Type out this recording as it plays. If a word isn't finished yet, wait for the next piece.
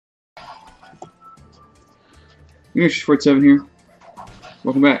Here's 47 here.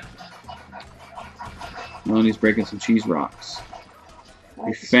 Welcome back. Melanie's breaking some cheese rocks.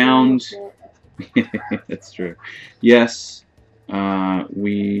 We found... That's true. Yes,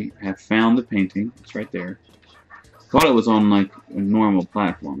 we have found the painting. It's right there. Thought it was on like a normal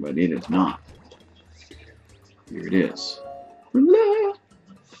platform, but it is not. Here it is. You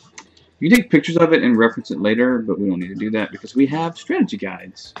can take pictures of it and reference it later, but we don't need to do that because we have strategy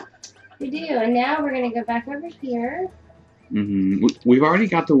guides. We do, and now we're going to go back over here. We've already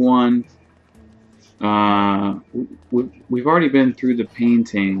got the one. We've already been through the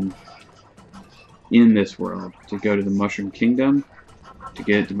painting in this world to go to the Mushroom Kingdom to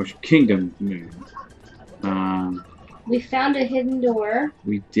get the Mushroom Kingdom moon. We found a hidden door.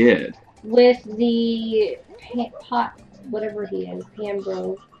 We did. With the pot, whatever he is,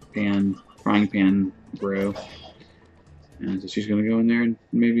 frying pan bro. And so she's gonna go in there and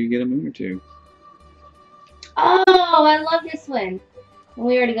maybe get a moon or two. Oh, I love this one.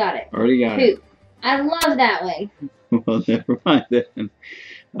 We already got it. Already got it. I love that one. Well, never mind then.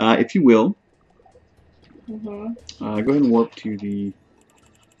 If you will, go ahead and warp to the...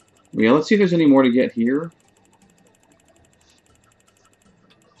 Yeah, let's see if there's any more to get here.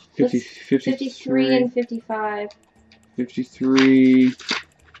 53 and 55. 53.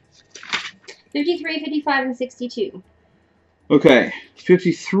 53, 55, and 62. Okay,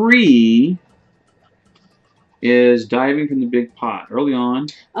 53 is diving from the big pot early on.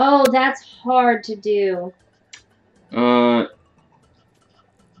 Oh, that's hard to do. Oh.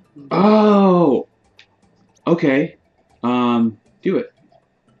 Okay. Do it.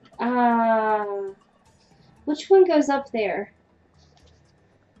 Which one goes up there?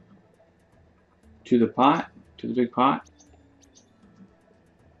 To the pot? To the big pot?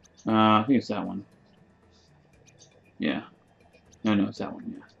 I think it's that one. Yeah. No, it's that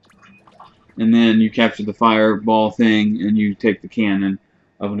one, yeah. And then you capture the fireball thing and you take the cannon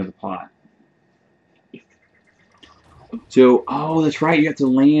up into the pot. So, oh, that's right, you have to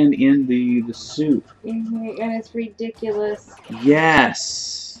land in the soup. And it's ridiculous.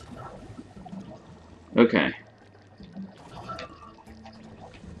 Yes! Okay.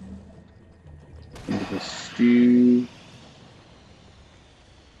 Into the stew.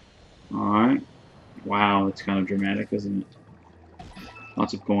 Alright. Wow, it's kind of dramatic, isn't it?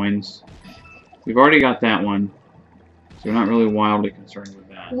 Lots of coins. We've already got that one, so we're not really wildly concerned with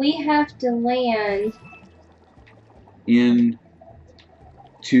that. We have to land in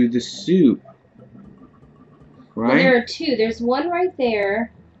to the soup, right? Well, there are two. There's one right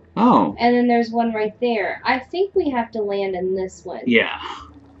there. Oh. And then there's one right there. I think we have to land in this one. Yeah.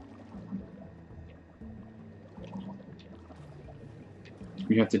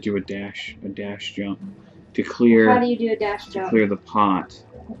 You have to do a dash jump to clear. How do you do a dash jump? To clear the pot.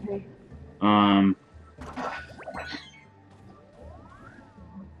 Okay.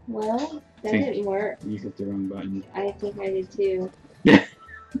 Well, that didn't work. You hit the wrong button. I think I did too.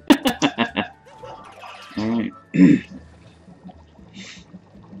 Alright.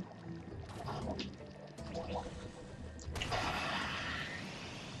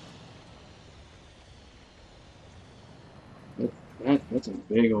 That's a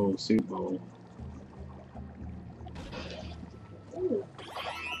big old soup bowl. Ooh.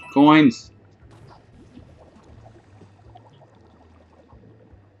 Coins!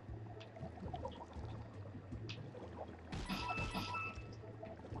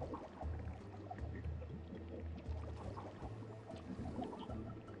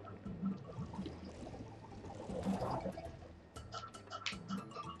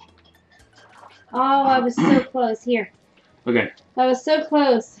 Oh, I was so close. Here. Okay. I was so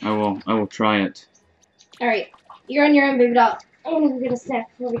close. I will try it. Alright. You're on your own, baby doll. I'm gonna get a snack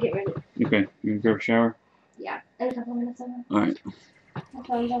before we get ready. Okay. You gonna grab a shower? Yeah. In a couple minutes. Alright. My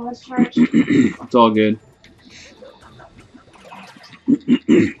phone's almost charged. It's all good.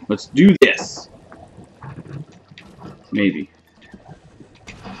 Let's do this. Maybe.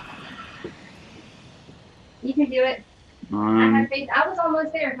 You can do it. I have faith. I was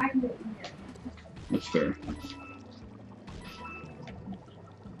almost there. If I can do it. That's fair.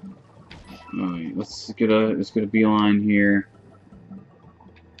 Alright, let's get a beeline here.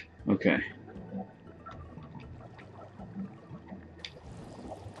 Okay.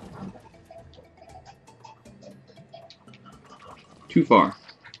 Too far.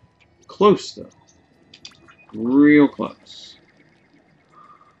 Close though. Real close.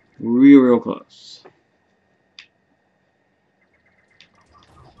 Real close.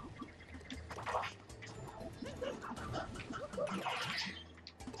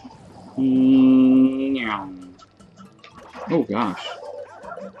 Oh gosh.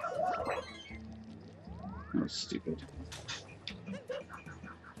 That was stupid.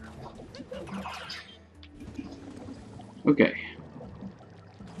 Okay.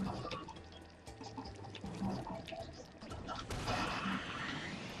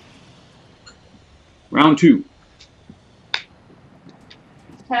 Round 2.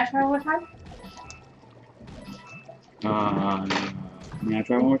 Can I try one more time? May I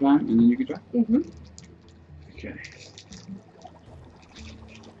try one more time, and then you can try? Mm-hmm. Okay.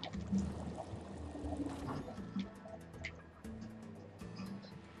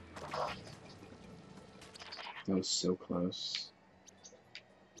 That was so close.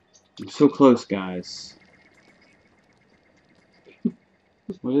 I'm so close, guys.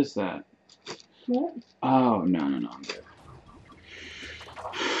 What is that? What? Oh, no, I'm good.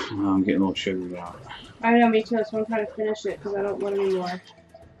 Oh, I'm getting a little sugared out. I know, me too, so I'm trying to finish it because I don't want any more.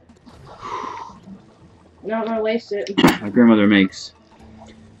 I don't want to waste it. My grandmother makes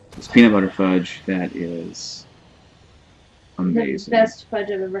this peanut butter fudge that is amazing. The best fudge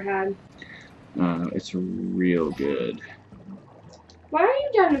I've ever had. It's real good. Why are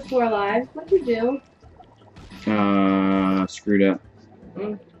you down to 4 lives? What'd you do? Screwed up.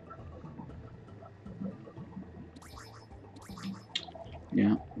 Mm.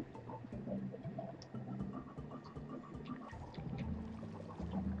 Yeah.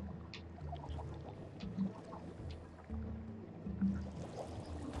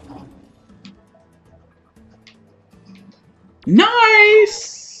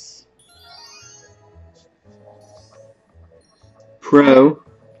 Nice! Pro.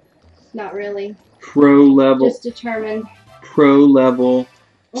 Not really. Pro level. Just determined. Pro level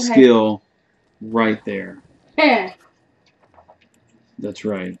Okay. skill right there. Eh. That's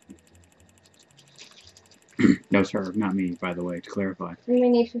right. That was her, not me, by the way, to clarify. We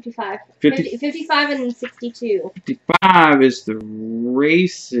need 55. 55 and 62. 55 is the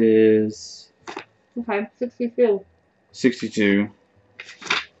races. Okay, 62. 62.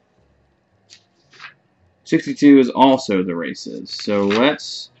 62 is also the races. So we're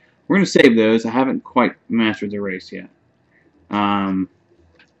going to save those. I haven't quite mastered the race yet.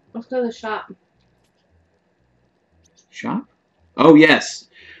 Let's go to the shop. Shop? Oh, yes.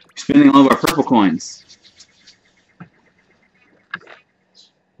 We're spending all of our purple coins.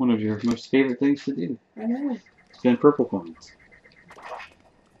 One of your most favorite things to do. I know. Spend purple coins.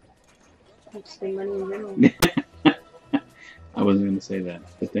 I just spend money in general. I wasn't going to say that,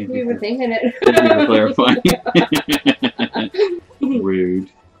 but thank you. You were thinking it. Thank you for clarifying.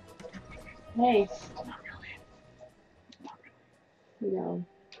 Rude. Hey. Not really. No.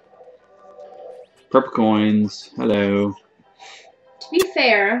 Purple coins. Hello. To be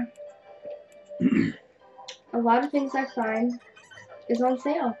fair, a lot of things I find is on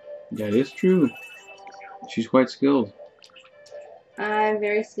sale. That is true. She's quite skilled. I'm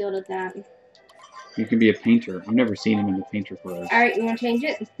very skilled at that. You can be a painter. I've never seen him in the painter clothes. Alright, you want to change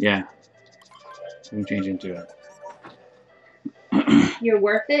it? Yeah. We can change into it. You're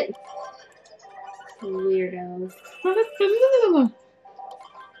worth it? Weirdo.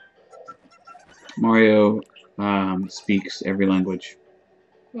 Mario speaks every language.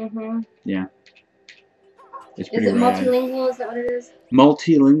 Mm-hmm. Yeah. It's pretty Is it rad. multilingual? Is that what it is?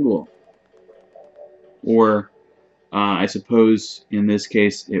 Multilingual. Or, I suppose, in this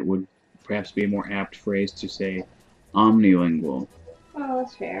case, it would perhaps be a more apt phrase to say omnilingual. Oh,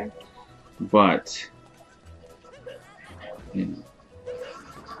 that's fair. But, you know.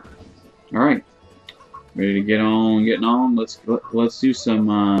 Alright. Ready to getting on? Let's do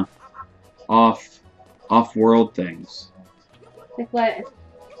some off-world things. Like what?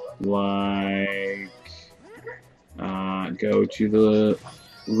 Like go to the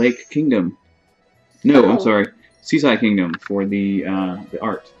Lake Kingdom. No, I'm sorry, Seaside Kingdom for the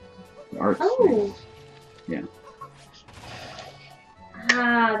art. The art. Oh. Yeah.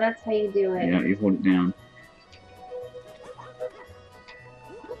 Ah, that's how you do it. Yeah, you hold it down.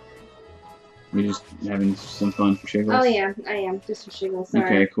 You just having some fun for shiggles? Oh yeah, I am. Just for shiggles, sorry.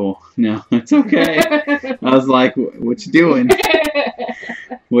 Okay, cool. No, it's okay. I was like, what you doing?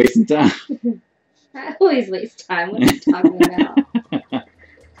 Wasting time. I always waste time. What are you talking about?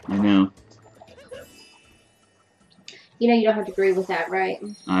 I know. You know you don't have to agree with that, right?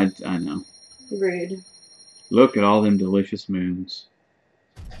 I know. Rude. Look at all them delicious moons.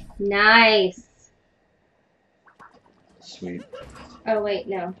 Nice. Sweet. Oh wait,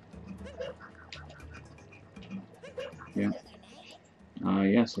 no. Yeah.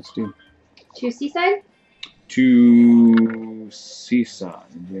 Yes, let's do. To Seaside? To Seaside,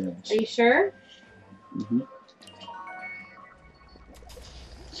 yes. Are you sure? Mm-hmm.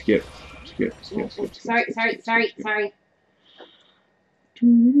 Skip. Sorry.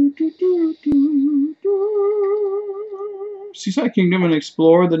 Do, Seaside Kingdom and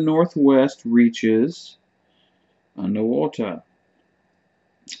explore the northwest reaches underwater.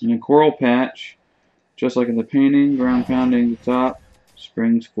 In a coral patch, just like in the painting, ground pounding the top,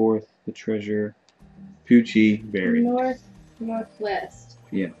 springs forth the treasure, Poochie buried. Northwest.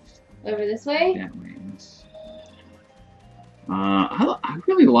 Yeah. Over this way? That way. I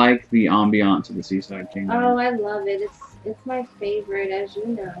really like the ambiance of the Seaside Kingdom. Oh, I love it. It's my favorite, as you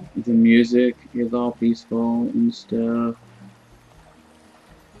know. The music is all peaceful and stuff.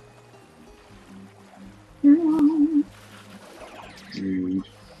 Rude.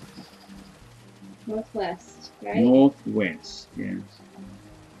 Northwest, right? Northwest, yes.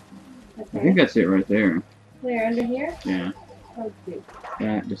 Okay. I think that's it right there. Where, under here? Yeah. Okay.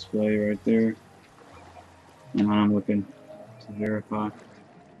 That display right there. And I'm looking to verify.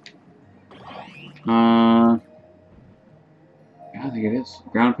 I think it is.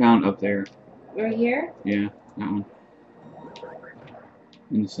 Ground pound up there. Right here? Yeah, that one.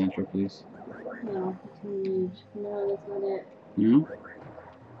 In the center, please. No, no, that's not it. No?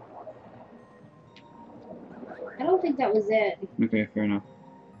 I don't think that was it. Okay, fair enough.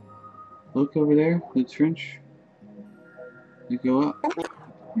 Look over there. That's French. You go up.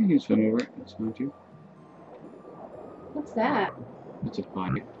 You can swim over it. That's fine too. What's that? It's a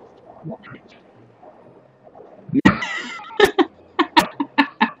pipe.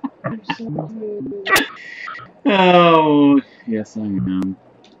 I'm so rude. Oh, yes I am.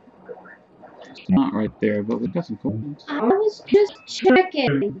 It's not right there, but we got some coins. I was just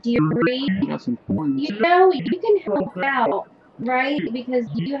checking, dearie. We got some coins. You know, you can help out, right? Because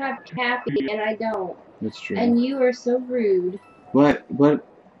you have Cappy and I don't. That's true. And you are so rude. But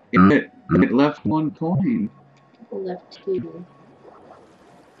it left one coin. Left two.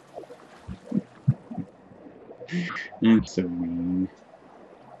 That's so mean.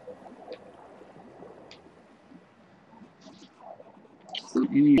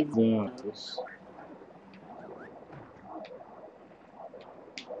 Any of those.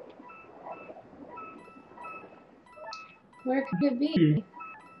 Where could it be?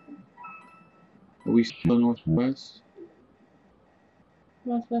 Are we still northwest?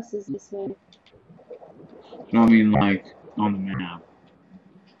 Northwest is this way. No, I mean like on the map.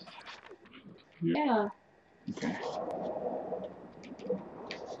 Yeah. Okay.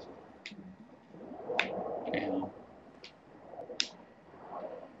 Yeah.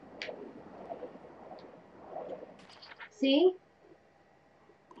 See?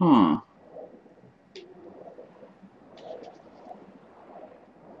 Huh.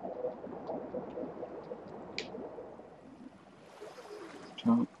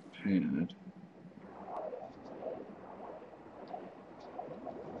 Top pad.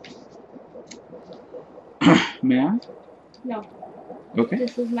 May I? No. Okay.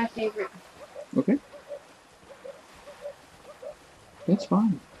 This is my favorite. Okay. That's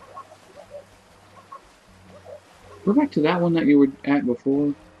fine. We're back to that one that you were at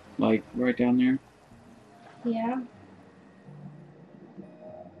before, like right down there. Yeah.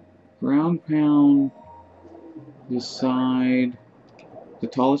 Ground pound, the side, the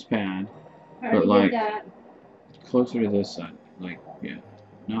tallest pad, I already like, did that. closer to this side. Like, yeah,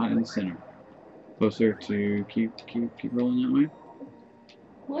 not in the center. Closer to keep rolling that way.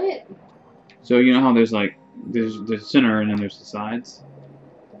 What? So you know how there's like there's the center and then there's the sides,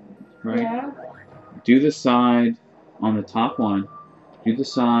 right? Yeah. Do the side on the top one. Do the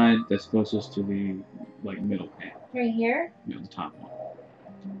side that's closest to the like middle pad. Right here? You know, the top one.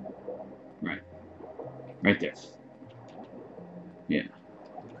 Right. Right there. Yeah.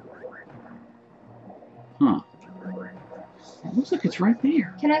 Huh. It looks like it's right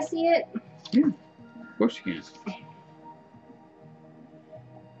there. Can I see it? Yeah. Of course you can.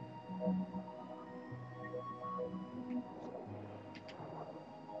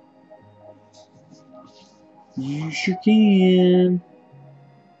 You sure can.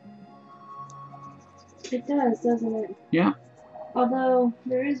 It does, doesn't it? Yeah. Although,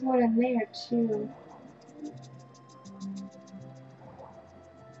 there is one in there, too.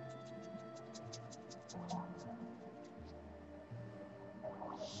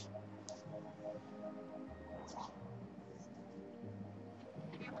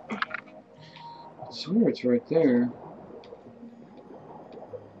 I swear it's right there.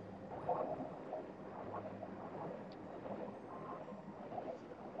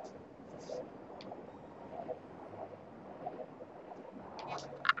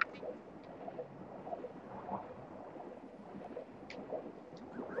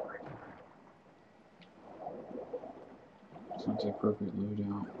 It's not the appropriate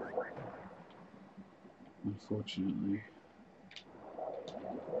loadout. Unfortunately.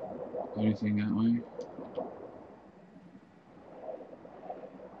 Anything that way?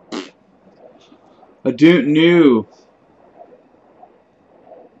 I don't know.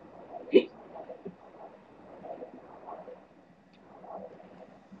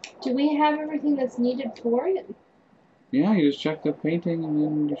 Do we have everything that's needed for it? Yeah, you just check the painting and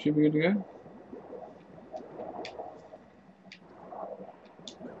then you should be good to go.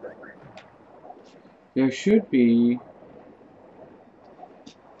 There should be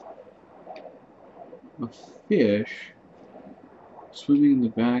a fish swimming in the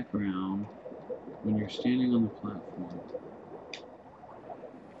background when you're standing on the platform.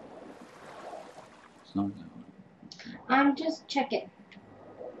 It's not that one. Okay. I'm just checking.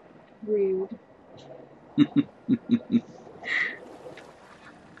 Rude. Is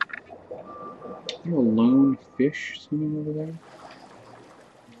there a lone fish swimming over there?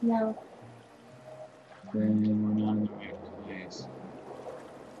 No. Then we're not in the right place.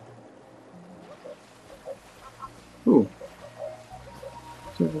 Ooh.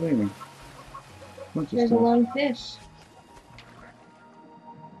 It's over there. Bunch of There's a stuff. lone fish.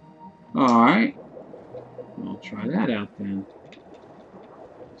 Alright. I'll try that out then.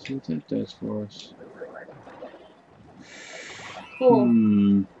 See what that does for us.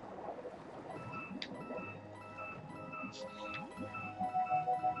 Cool.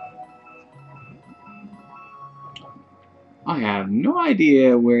 I have no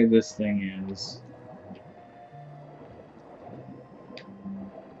idea where this thing is.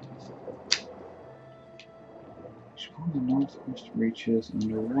 Explore the northwest reaches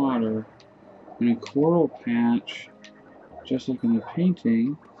underwater in a coral patch, just like in the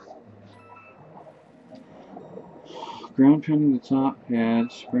painting. Ground pounding the top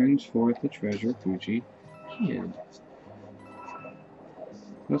pad springs forth the treasure Fuji hid.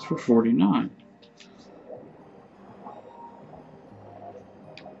 That's for 49.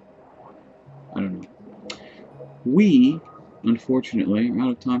 I don't know. We, unfortunately, are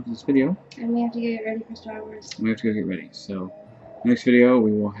out of time for this video. And we have to get ready for Star Wars. We have to go get ready. So, next video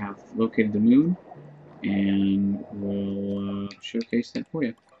we will have located the moon, and we'll showcase that for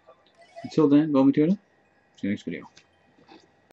you. Until then, Bomi Tuna. See you next video.